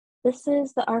This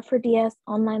is the R4DS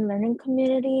online learning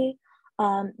community,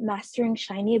 Mastering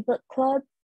Shiny Book Club,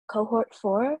 cohort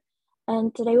 4.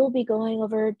 And today we'll be going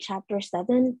over chapter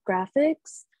 7,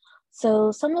 graphics.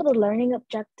 So some of the learning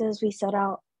objectives we set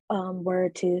out were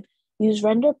to use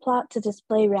render plot to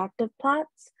display reactive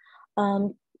plots,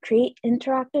 create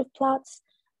interactive plots,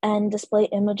 and display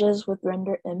images with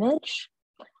render image.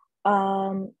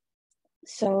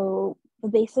 So the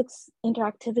basics,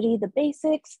 interactivity, the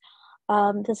basics.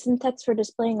 The syntax for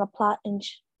displaying a plot in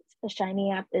the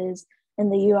Shiny app is in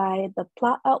the UI, the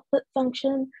plot output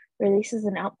function releases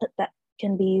an output that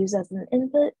can be used as an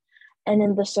input. And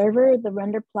in the server, the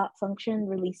render plot function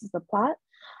releases the plot.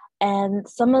 And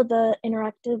some of the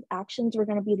interactive actions we're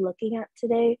going to be looking at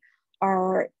today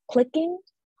are clicking.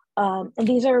 And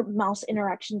these are mouse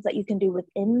interactions that you can do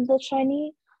within the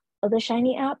Shiny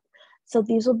app. So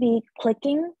these will be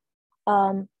clicking,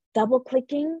 double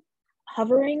clicking,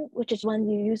 hovering, which is when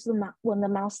you use when the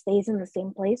mouse stays in the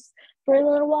same place for a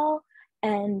little while,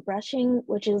 and brushing,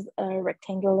 which is a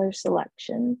rectangular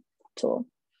selection tool.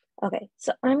 Okay,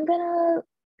 so I'm gonna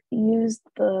use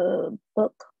the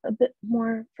book a bit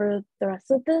more for the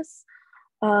rest of this.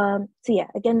 So yeah,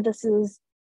 again, this is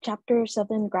chapter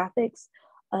 7, graphics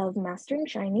of Mastering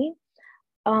Shiny.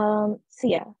 So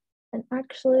yeah, and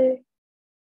actually,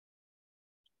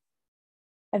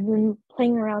 I've been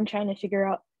playing around trying to figure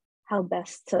out how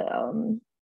best to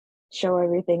show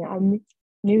everything. I'm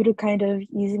new to kind of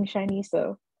using Shiny,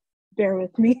 so bear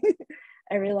with me.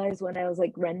 I realized when I was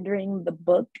like rendering the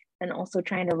book and also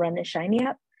trying to run a Shiny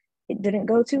app, it didn't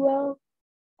go too well.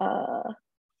 So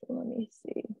let me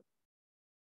see.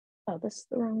 Oh, this is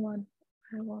the wrong one.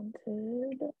 I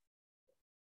wanted.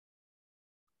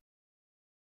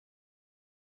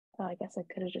 Oh, I guess I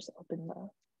could have just opened the.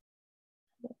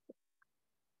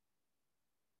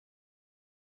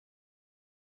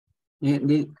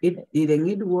 Didn't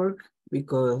it work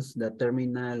because the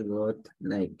terminal got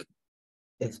like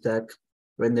stuck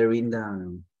rendering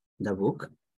the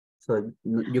book, so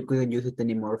you couldn't use it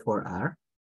anymore for R?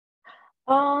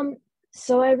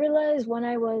 So I realized when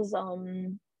I was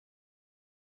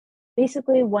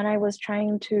basically when I was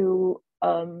trying to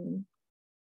when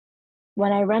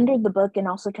I rendered the book and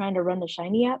also trying to run the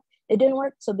Shiny app, it didn't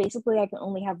work. So basically I can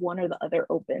only have one or the other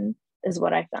open is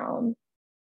what I found.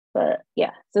 But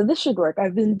yeah, so this should work.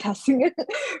 I've been testing it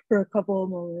for a couple of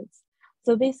moments.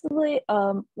 So basically,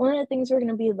 one of the things we're going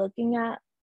to be looking at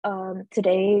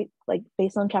today, like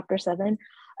based on chapter 7,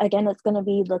 again, it's going to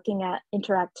be looking at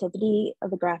interactivity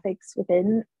of the graphics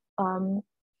within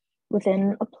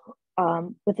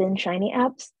Shiny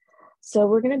apps. So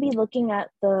we're going to be looking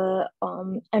at the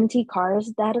MT cars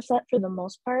data set for the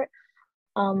most part,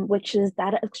 which is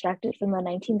data extracted from the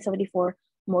 1974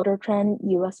 Motor Trend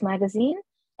US magazine.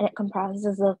 And it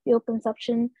comprises of fuel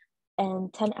consumption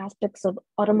and 10 aspects of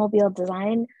automobile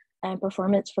design and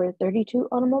performance for 32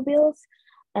 automobiles.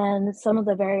 And some of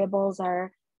the variables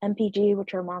are MPG,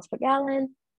 which are miles per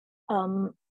gallon,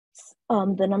 the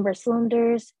number of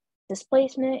cylinders,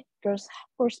 displacement, gross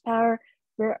horsepower,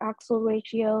 rear axle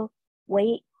ratio,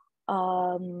 weight.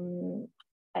 I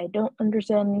don't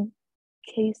understand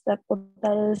case that what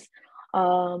that is.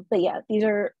 But yeah, these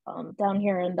are down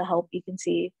here in the help. You can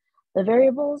see the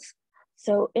variables.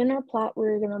 So in our plot,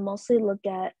 we're going to mostly look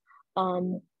at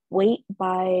weight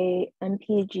by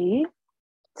MPG.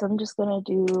 So I'm just going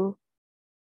to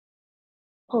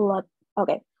pull up.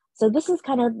 Okay, so this is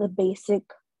kind of the basic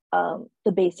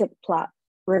plot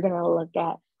we're going to look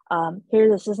at. Here,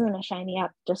 this isn't a Shiny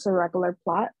app, just a regular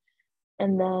plot.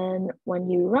 And then when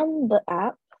you run the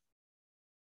app,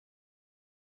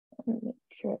 let me make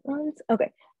sure it runs.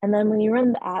 Okay, and then when you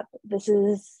run the app, this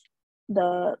is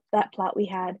that plot we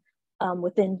had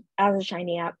within as a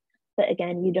Shiny app, but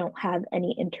again, you don't have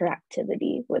any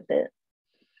interactivity with it.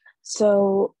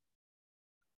 So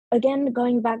again,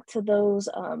 going back to those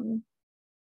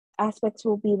aspects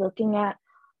we'll be looking at,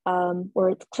 where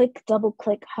it's click, double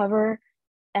click, hover,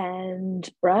 and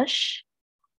brush.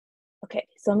 Okay,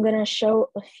 so I'm gonna show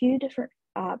a few different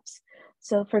apps.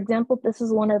 So for example, this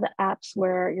is one of the apps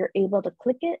where you're able to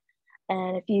click it.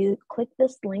 And if you click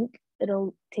this link,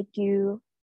 it'll take you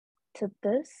to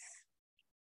this.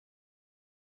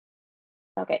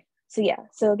 Okay, so yeah,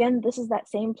 so again, this is that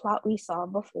same plot we saw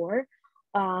before,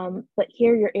 but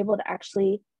here you're able to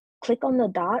actually click on the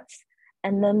dots,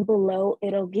 and then below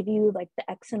it'll give you like the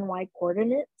X and Y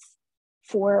coordinates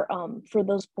for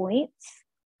those points.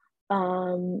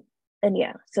 And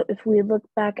yeah, so if we look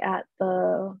back at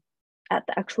the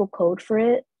actual code for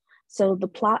it, so the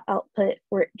plot output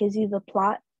where it gives you the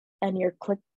plot and your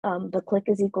click, the click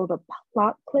is equal to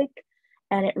plot click,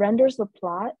 and it renders the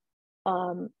plot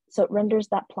so it renders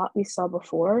that plot we saw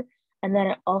before, and then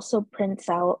it also prints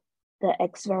out the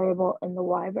X variable and the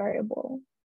Y variable.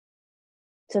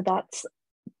 So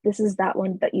this is that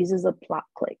one that uses a plot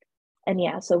click. And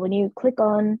yeah, so when you click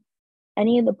on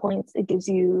any of the points, it gives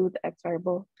you the X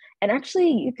variable. And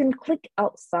actually you can click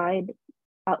outside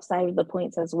of the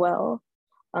points as well,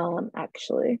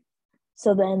 actually.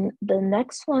 So then the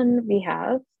next one we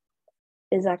have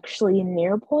is actually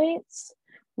near points,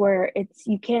 where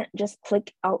you can't just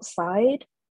click outside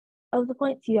of the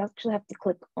points, you actually have to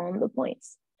click on the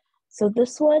points. So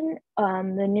this one,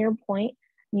 the near point,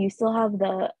 you still have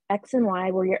the X and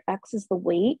Y, where your X is the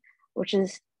weight, which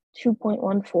is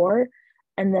 2.14,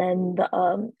 and then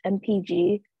the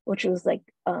MPG, which was like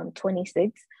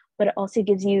 26, but it also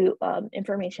gives you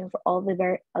information for all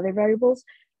the other variables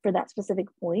for that specific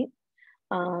point.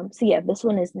 So yeah, this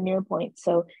one is near point.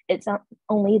 So it's not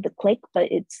only the click,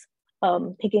 but it's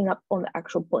picking up on the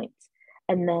actual points.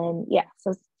 And then, yeah,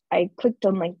 so I clicked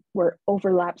on like where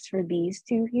overlaps for these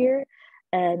two here.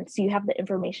 And so you have the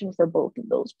information for both of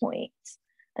those points.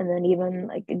 And then even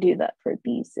I could do that for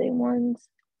these same ones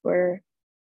where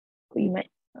you might,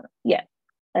 yeah,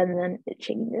 and then it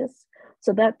changes.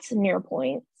 So that's near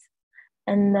points.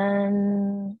 And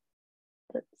then,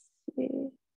 let's see.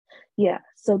 Yeah,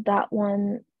 so that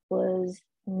one was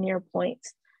near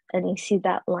points, and you see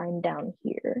that line down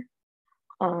here.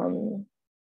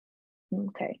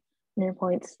 Okay, near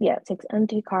points. Yeah, it takes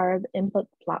empty card, input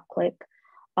plot click,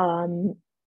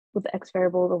 with the X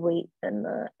variable, the weight, and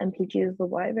the MPG is the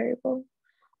Y variable.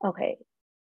 Okay,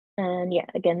 and yeah,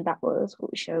 again, that was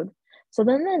what we showed. So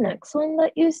then the next one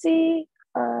that you see,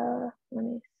 let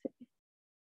me see.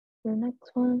 The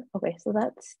next one, okay, so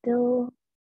that's still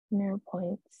near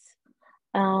points.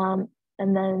 And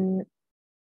then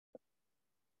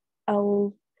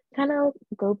I'll kind of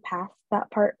go past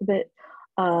that part a bit,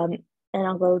 and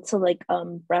I'll go to like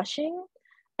brushing.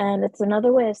 And it's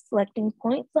another way of selecting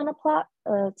points on a plot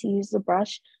to use the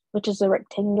brush, which is a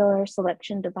rectangular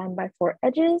selection defined by 4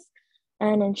 edges.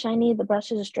 And in Shiny, the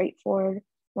brush is straightforward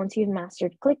once you've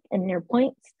mastered click and near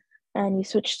points, and you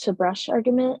switch to brush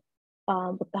argument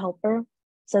with the helper.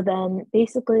 So then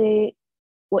basically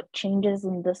what changes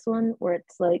in this one, where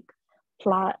it's like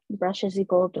plot brush is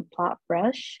equal to plot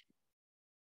brush.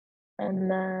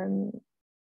 And then,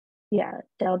 yeah,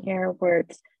 down here where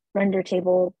it's render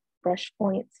table brush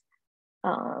points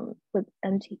with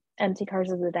empty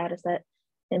cards of the data set,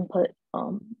 input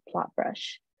plot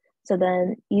brush. So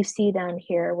then you see down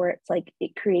here where it's like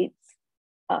it creates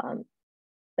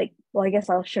like, well, I guess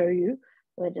I'll show you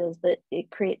what it is, but it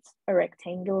creates a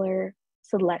rectangular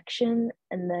selection,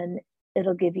 and then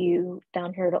it'll give you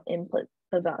down here, it'll input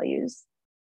the values.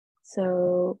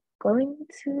 So going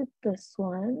to this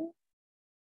one,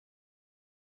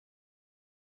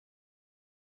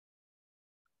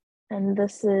 and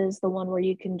this is the one where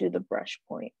you can do the brush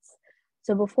points.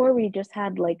 So before we just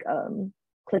had like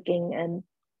clicking, and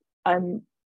I'm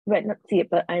might not see it,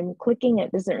 but I'm clicking,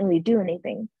 it doesn't really do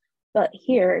anything. But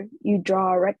here you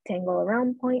draw a rectangle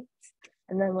around points,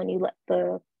 and then when you let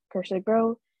the cursor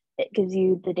grow, it gives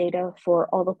you the data for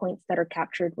all the points that are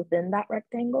captured within that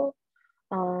rectangle.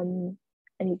 And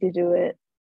you could do it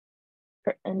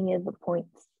for any of the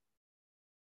points.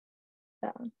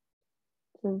 Yeah.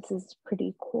 So this is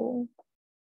pretty cool.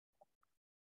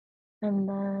 And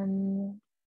then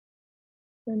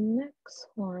the next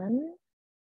one.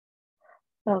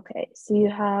 Okay, so you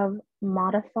have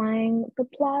modifying the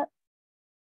plot.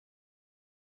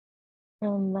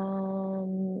 And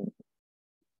then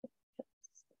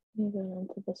let me go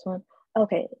into this one.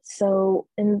 Okay, so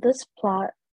in this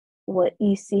plot, what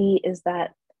you see is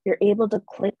that you're able to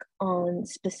click on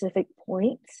specific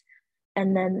points,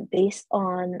 and then based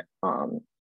on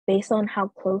how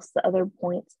close the other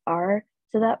points are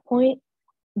to that point,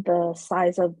 the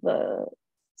size of the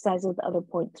other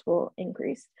points will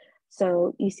increase.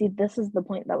 So you see, this is the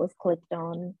point that was clicked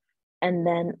on, and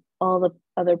then all the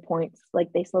other points,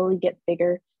 like they slowly get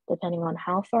bigger depending on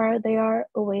how far they are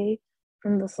away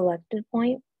from the selected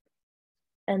point.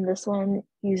 And this one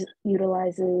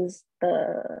utilizes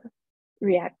the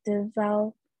reactive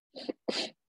val,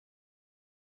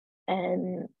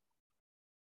 and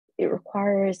it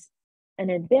requires an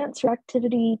advanced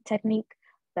reactivity technique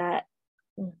that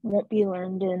won't be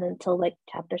learned in until like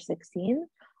chapter 16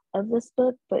 of this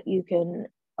book, but you can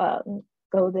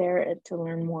go there to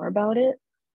learn more about it.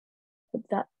 But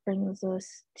that brings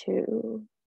us to,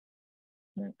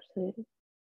 actually,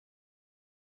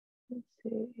 let's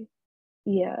see.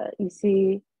 Yeah, you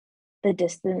see the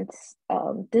distance.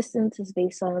 Distance is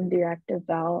based on the reactive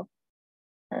val,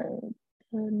 and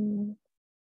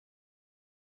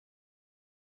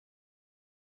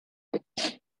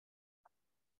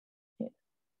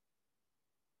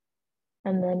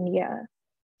And then, yeah,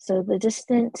 so the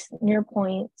distant near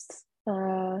points,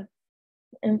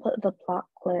 input the plot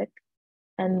click,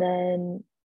 and then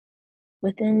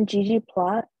within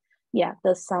ggplot, yeah,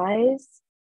 the size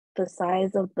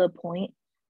of the point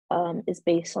is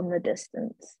based on the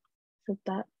distance. So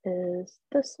that is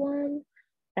this one,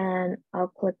 and I'll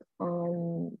click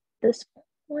on this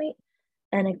point,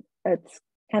 and it's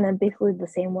kind of basically the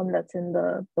same one that's in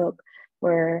the book,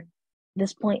 where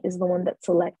this point is the one that's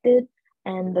selected,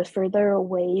 and the further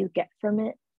away you get from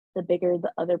it, the bigger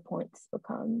the other points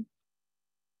become.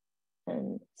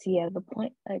 And so yeah, the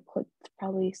point I clicked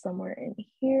probably somewhere in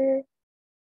here.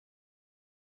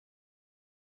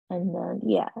 And then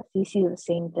yeah, you see the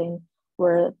same thing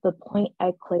where the point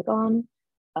I click on,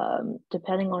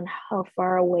 depending on how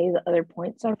far away the other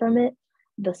points are from it,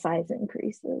 the size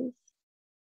increases.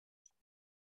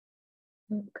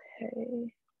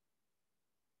 Okay.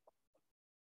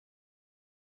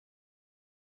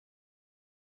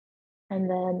 And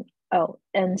then, oh,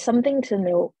 and something to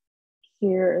note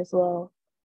here as well,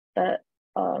 that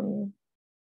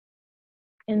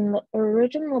in the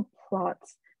original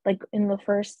plots, like in the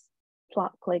first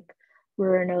plot click, we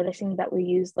were noticing that we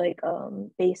used like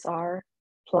base R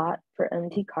plot for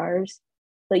empty cars,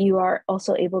 but you are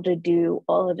also able to do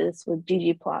all of this with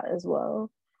ggplot as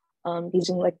well,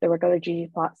 using like the regular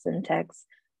ggplot syntax,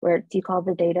 where you call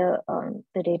the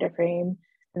data frame,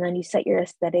 and then you set your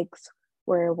aesthetics,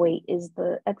 where weight is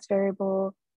the x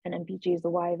variable and mpg is the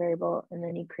y variable, and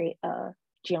then you create a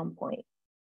geom point.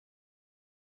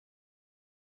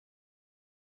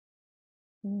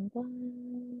 And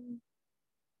then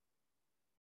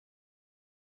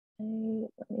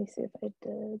let me see if I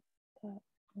did that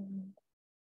one.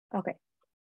 Okay,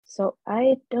 so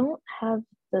I don't have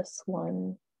this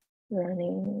one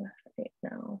running right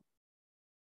now.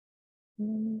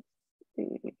 Let's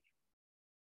see.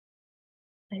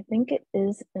 I think it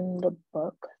is in the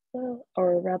book though,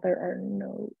 or rather our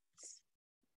notes.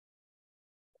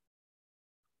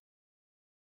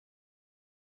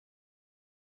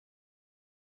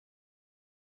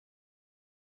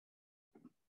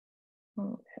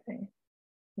 Okay,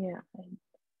 yeah, I'm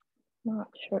not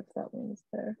sure if that one's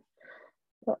there,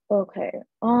 but okay.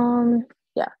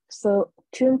 Yeah, so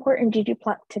two important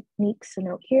ggplot techniques to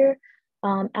note here.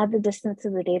 Add the distance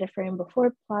of the data frame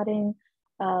before plotting.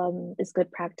 Is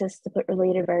good practice to put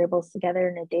related variables together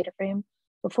in a data frame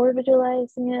before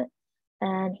visualizing it.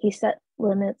 And he set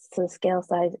limits to scale,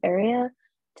 size, area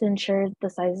to ensure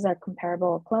the sizes are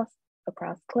comparable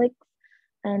across clicks.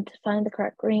 And to find the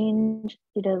correct range,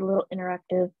 he did a little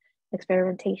interactive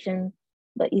experimentation,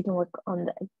 but you can work on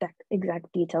the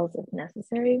exact details if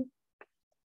necessary.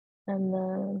 And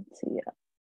then, so yeah.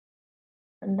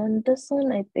 And then this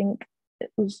one, I think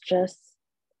it was just,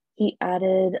 he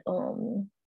added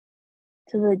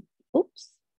to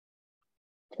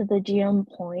the geom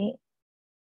point,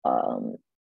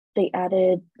 they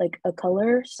added like a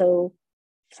color. So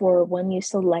for when you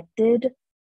selected,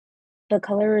 the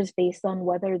color is based on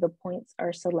whether the points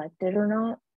are selected or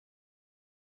not.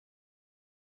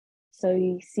 So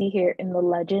you see here in the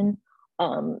legend,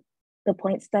 the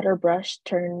points that are brushed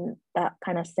turn that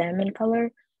kind of salmon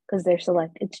color because they're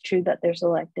selected. It's true that they're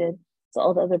selected. So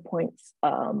all the other points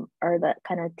are that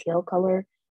kind of teal color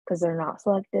because they're not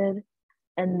selected.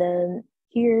 And then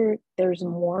here, there's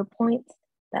more points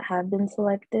that have been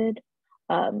selected.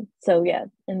 So yeah,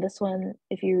 in this one,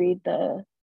 if you read the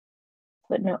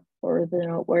footnote or the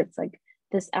note where it's like,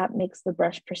 this app makes the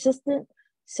brush persistent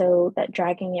so that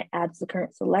dragging it adds the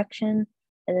current selection,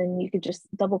 and then you could just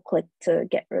double click to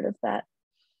get rid of that.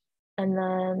 And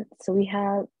then, so we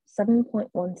have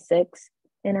 7.16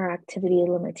 interactivity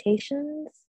limitations.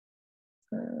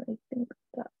 I think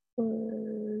that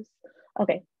was,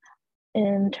 okay.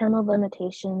 In terms of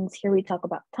limitations, here we talk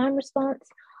about time response.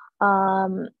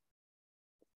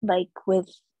 Like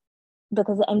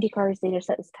because the empty cars data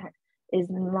set is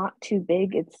not too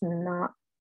big, it's not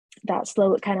that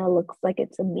slow, it kind of looks like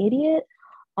it's immediate.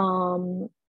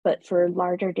 But for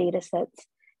larger data sets,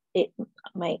 it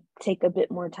might take a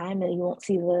bit more time and you won't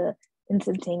see the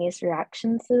instantaneous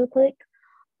reactions to the click.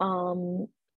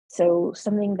 So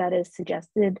something that is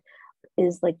suggested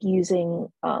is like using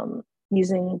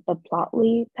the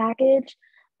Plotly package,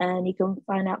 and you can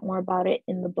find out more about it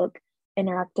in the book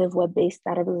Interactive Web-Based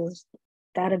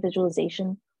Data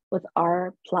Visualization with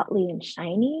R, Plotly, and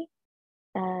Shiny.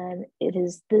 And it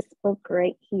is this book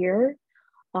right here,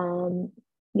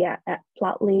 at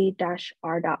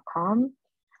plotly-r.com.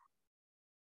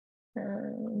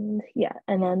 And yeah,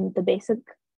 and then the basic,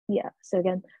 so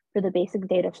again, for the basic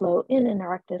data flow in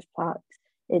interactive plots,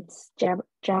 it's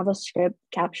JavaScript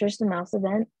captures the mouse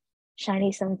event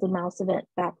Shiny sends the mouse event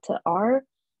back to R,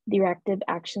 the reactive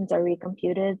actions are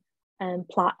recomputed, and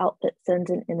plot output sends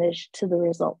an image to the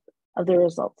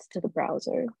results to the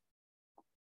browser.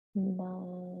 And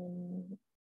then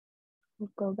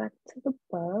we'll go back to the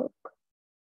book.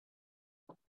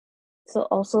 So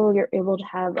also you're able to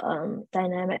have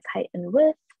dynamic height and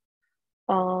width.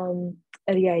 Oh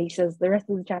yeah, he says the rest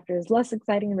of the chapter is less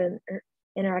exciting than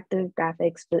interactive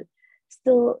graphics, but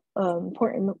still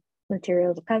important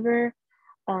material to cover.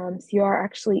 So you are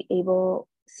actually able,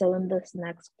 so in this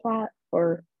next plot,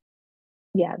 or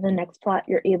yeah, the next plot,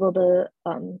 you're able to,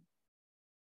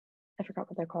 I forgot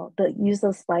what they're called, but use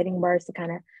those sliding bars to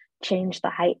kind of change the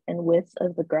height and width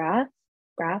of the graph.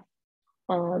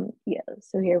 Yeah,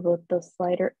 so here with the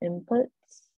slider inputs,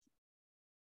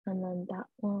 and then that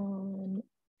one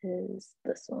is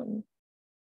this one.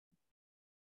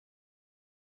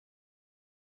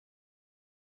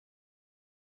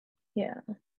 Yeah.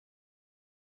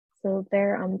 So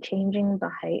there I'm changing the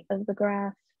height of the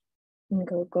graph and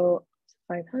go to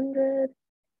 500,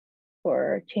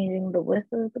 or changing the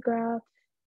width of the graph.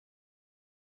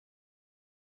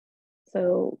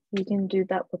 So you can do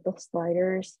that with the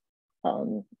sliders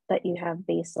that you have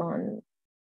based on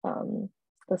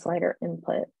the slider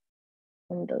input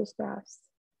on those graphs.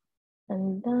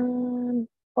 And then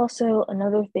also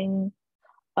another thing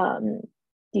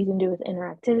you can do with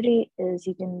interactivity is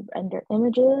you can render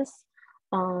images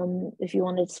if you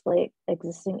want to display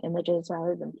existing images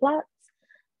rather than plots.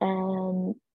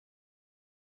 And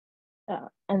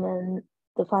then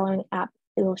the following app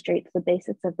illustrates the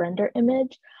basics of render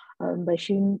image by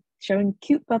showing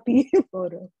cute puppy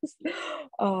photos.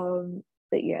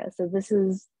 But yeah, so this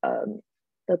is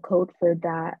the code for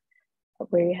that,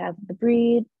 where you have the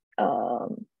breed. Yeah,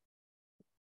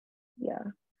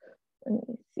 let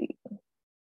me see.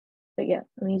 But yeah,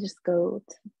 let me just go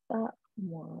to that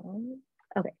one.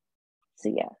 Okay, so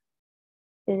yeah,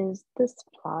 it is this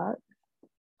plot,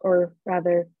 or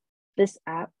rather this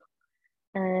app,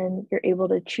 and you're able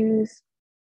to choose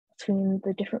between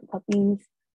the different puppies.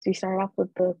 So you start off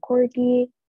with the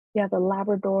Corgi, you have a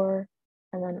Labrador,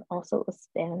 and then also a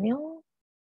Spaniel.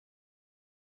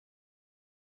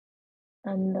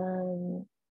 And then,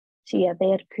 so yeah, they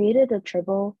had created a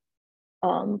tribble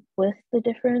with the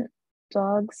different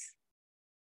dogs,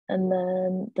 and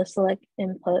then the select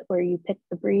input where you pick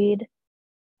the breed,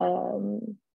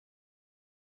 and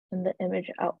the image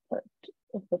output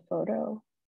of the photo.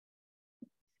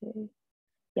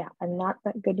 Yeah, I'm not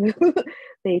that good with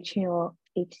the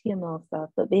HTML stuff,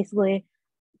 but basically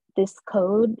this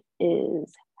code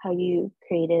is how you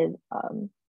created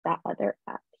that other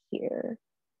app here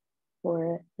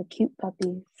for the cute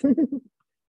puppies.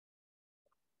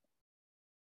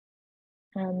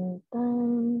 And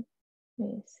then, let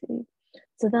me see.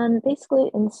 So then basically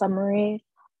in summary,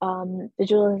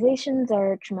 visualizations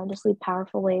are a tremendously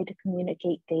powerful way to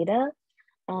communicate data.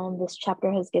 And this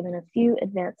chapter has given a few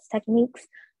advanced techniques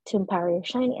to empower your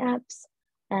Shiny apps.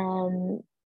 And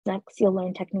next, you'll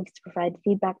learn techniques to provide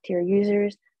feedback to your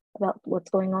users about what's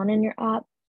going on in your app,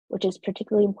 which is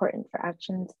particularly important for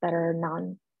actions that are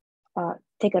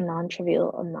take a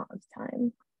non-trivial amount of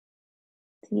time.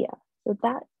 So yeah, so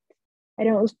that, I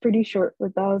know it was pretty short,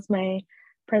 but that was my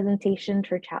presentation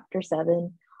for chapter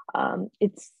 7.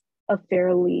 It's a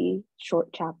fairly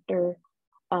short chapter,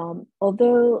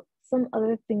 although some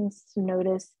other things to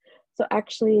notice. So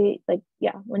actually, like,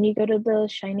 yeah, when you go to the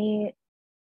Shiny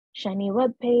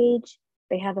webpage,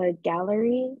 they have a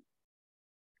gallery,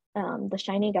 the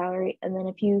Shiny gallery, and then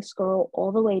if you scroll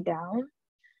all the way down,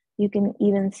 you can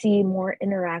even see more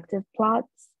interactive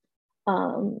plots,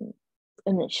 and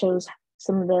it shows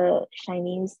some of the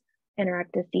Shiny's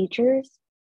interactive features.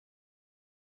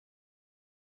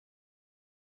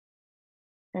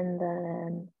 And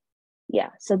then, yeah,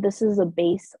 so this is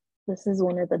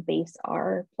one of the base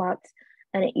R plots,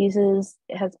 and it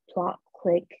has plot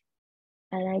click,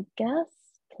 and I guess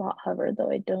plot hover,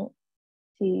 though I don't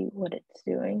see what it's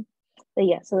doing. But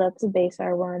yeah, so that's the base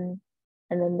R one,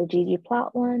 and then the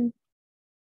ggplot one.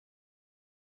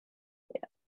 Yeah.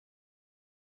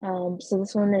 So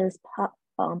this one is plot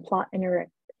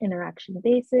interaction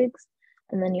basics,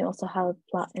 and then you also have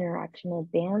plot interaction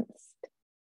advanced.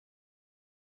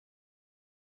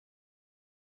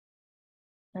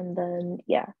 And then,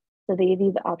 yeah, so they give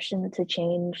you the option to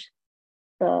change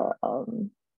the,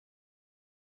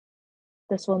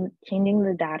 this one, changing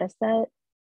the data set.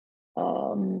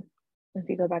 If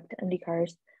you go back to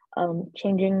NDCars,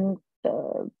 changing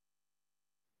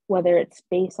whether it's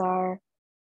base R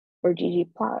or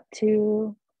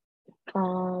ggplot2.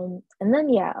 And then,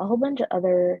 yeah, a whole bunch of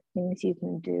other things you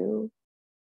can do.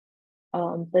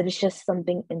 But it's just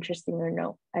something interesting or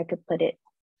no. I could put it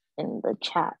in the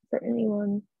chat for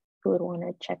anyone who would want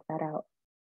to check that out,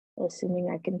 assuming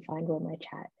I can find where my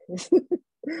chat is.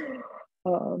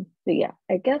 But yeah,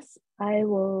 I guess I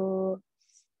will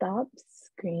stop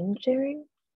screen sharing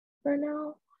for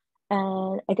now.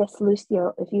 And I guess,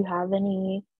 Lucio, if you have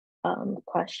any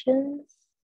questions.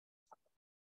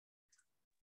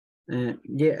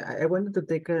 Yeah, I wanted to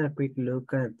take a quick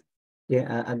look at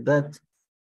at that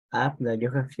app that you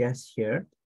have just shared,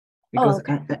 Oh, because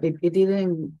okay.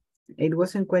 it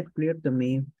wasn't quite clear to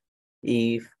me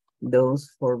if those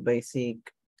four basic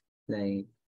like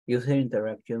user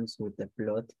interactions with the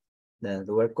plot that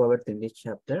were covered in this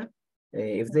chapter,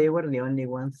 if they were the only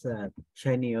ones that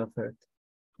Shiny offered,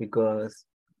 because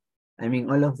I mean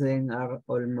all of them are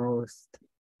almost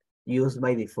used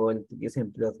by default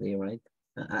using Plotly, right?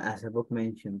 As the book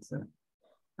mentions.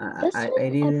 This I one,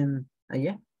 didn't,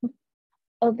 yeah.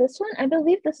 this one, I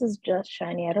believe this is just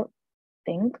shiny. I don't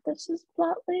think this is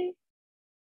Plotly.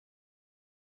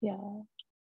 Yeah.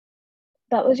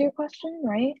 That was your question,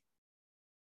 right?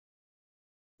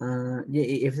 Yeah,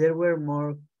 if there were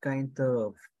more kind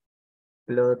of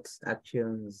plots,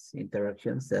 actions,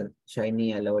 interactions that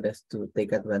Shiny allowed us to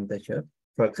take advantage of.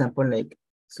 For example, like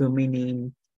zooming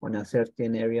in on a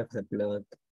certain area of the plot,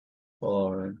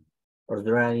 or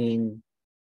dragging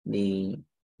the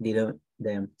the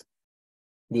the,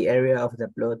 the area of the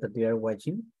plot that we are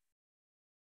watching,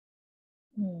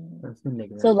 something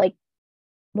like So that. like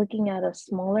looking at a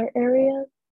smaller area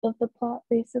of the plot,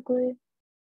 basically.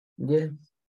 Yes.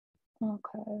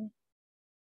 Okay.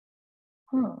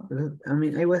 Huh. I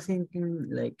mean, I was thinking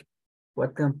like,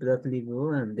 what can Plotly do,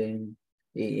 and then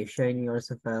if Shiny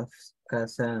also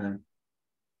has a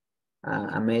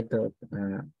method,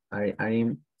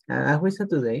 as we saw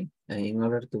today, in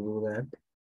order to do that,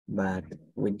 but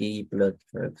with the plot,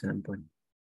 for example.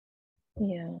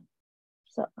 Yeah.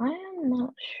 So I am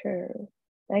not sure.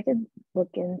 I could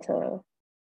look into,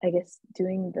 I guess,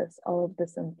 doing all of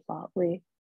this in Plotly.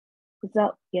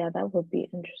 That would be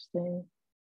interesting.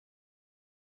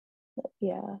 But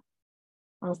yeah.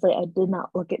 Honestly, I did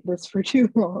not look at this for too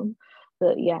long.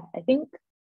 But yeah, I think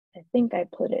I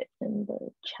put it in the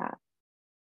chat.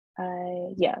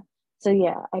 Yeah. So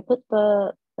yeah, I put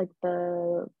the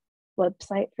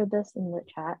website for this in the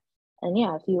chat. And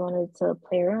yeah, if you wanted to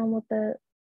play around with it.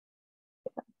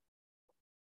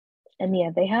 And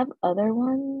yeah, they have other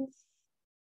ones.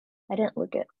 I didn't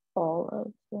look at all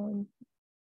of them. I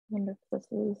wonder if this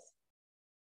is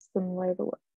similar to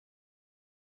what.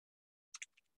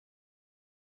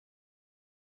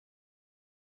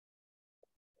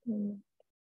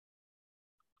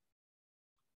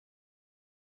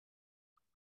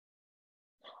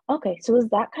 Okay, so is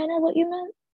that kind of what you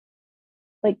meant?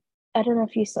 Like, I don't know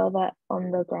if you saw that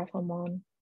on the graph I'm on,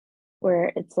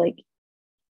 where it's like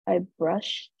I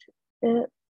brushed it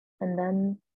and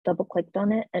then double clicked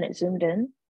on it and it zoomed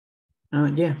in.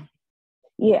 Yeah.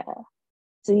 Yeah.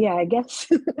 So yeah, I guess.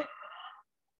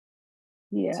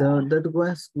 Yeah. So that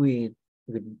was with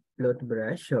plot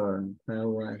brush, or how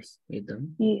was it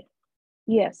done? Yeah.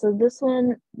 Yeah. So this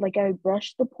one, like I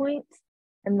brushed the points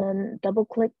and then double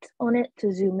clicked on it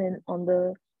to zoom in on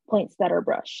the points that are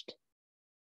brushed.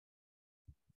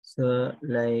 So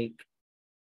like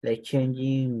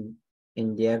changing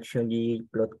in the actually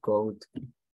plot code,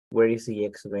 where is the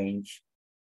X range,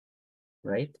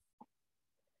 right?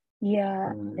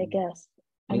 Yeah, I guess.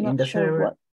 I'm In not the sure server,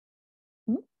 what.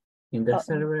 Hmm? in the Uh-oh.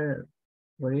 server,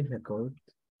 where is the code?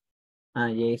 Yeah,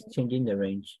 it's changing the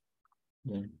range.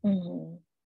 Yeah. Mm-hmm.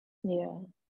 Yeah.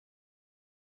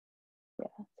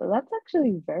 Yeah. So that's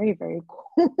actually very, very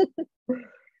cool.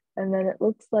 And then it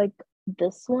looks like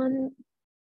this one,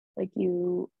 like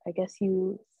I guess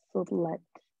you select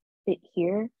it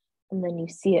here and then you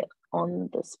see it on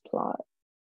this plot.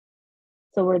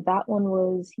 So where that one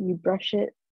was, you brush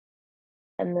it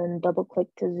and then double click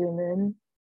to zoom in.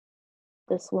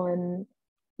 This one,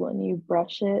 when you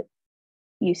brush it,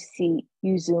 you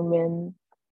zoom in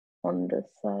on this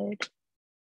side,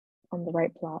 on the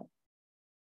right plot.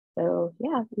 So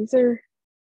yeah, these are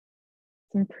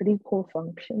some pretty cool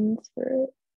functions for it.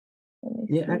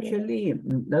 Yeah, actually,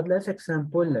 that last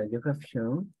example that you have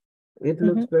shown, it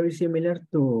looks Mm-hmm. very similar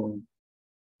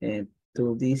uh,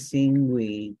 to this thing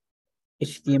with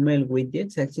HTML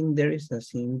widgets. I think there is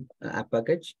a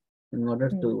package in order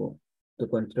to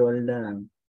control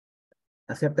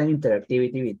a certain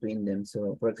interactivity between them.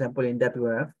 So, for example, in that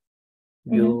graph,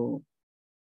 Mm-hmm.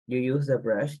 you use the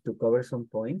brush to cover some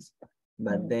points,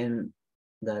 but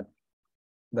that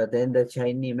but then the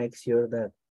Shiny makes sure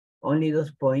that only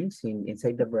those points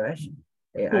inside the brush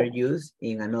are used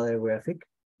in another graphic.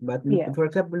 But for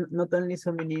example, not only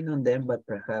zooming in on them, but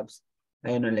perhaps, I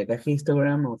don't know, like a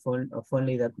histogram of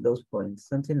only those points,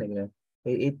 something like that.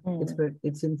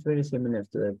 It seems very similar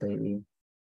to that idea.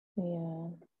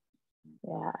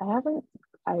 Yeah,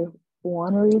 I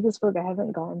want to read this book. I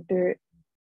haven't gone through it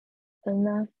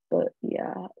enough, but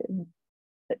yeah,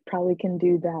 it probably can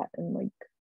do that and like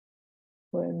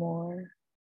way more.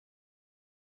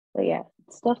 But yeah,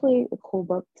 it's definitely a cool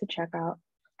book to check out.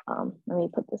 Let me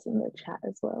put this in the chat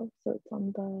as well. So it's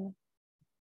on the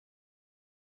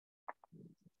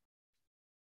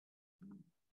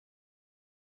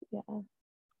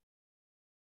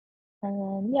And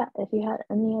then, yeah, if you had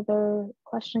any other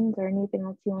questions or anything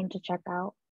else you wanted to check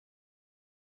out.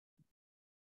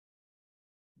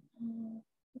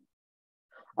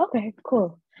 Okay,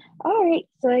 cool. All right,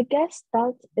 so I guess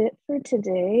that's it for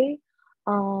today.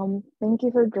 Thank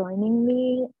you for joining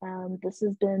me. This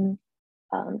has been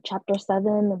chapter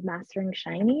 7 of Mastering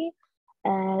Shiny.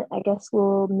 And I guess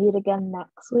we'll meet again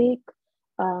next week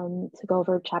to go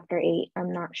over chapter 8.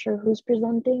 I'm not sure who's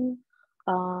presenting,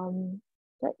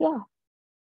 but yeah.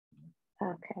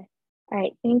 Okay. All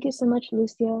right. Thank you so much,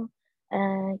 Lucio.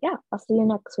 And yeah, I'll see you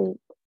next week.